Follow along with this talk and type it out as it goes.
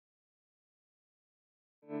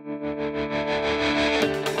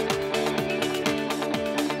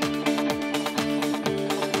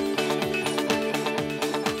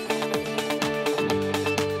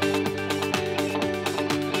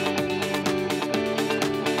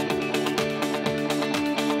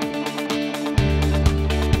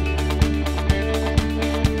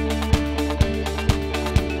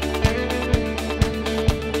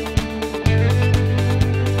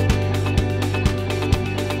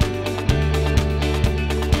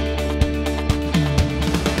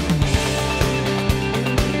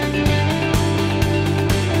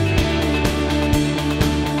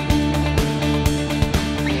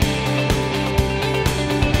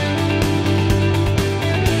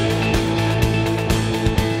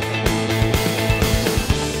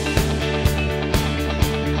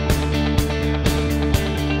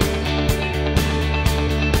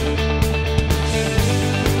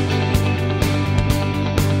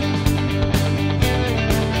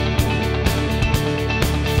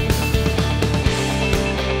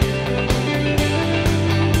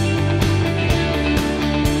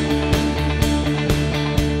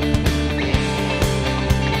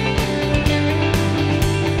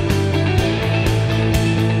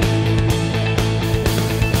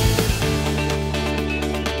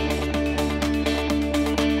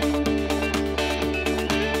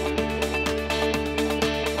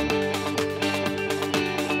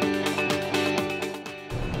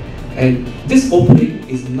And this opening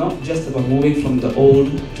is not just about moving from the old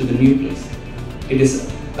to the new place. It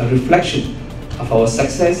is a reflection of our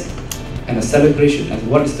success and a celebration of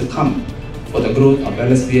what is to come for the growth of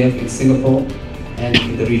LSBF in Singapore and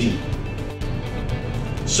in the region.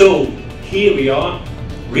 So here we are,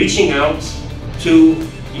 reaching out to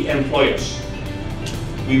the employers.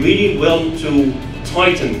 We really want to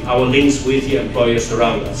tighten our links with the employers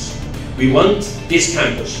around us. We want this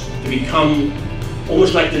campus to become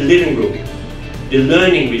almost like the living room, the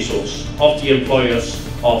learning resource of the employers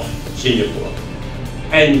of Singapore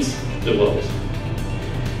and the world.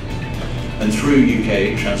 And through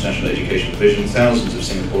UK transnational education provision, thousands of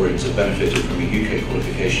Singaporeans have benefited from a UK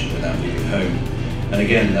qualification without leaving home. And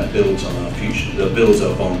again, that builds on our future, that builds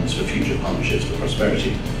our bonds for future partnerships for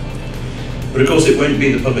prosperity. But of course, it won't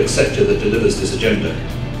be the public sector that delivers this agenda.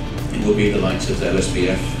 It will be the likes of the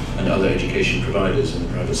LSBF and other education providers in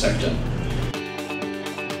the private sector.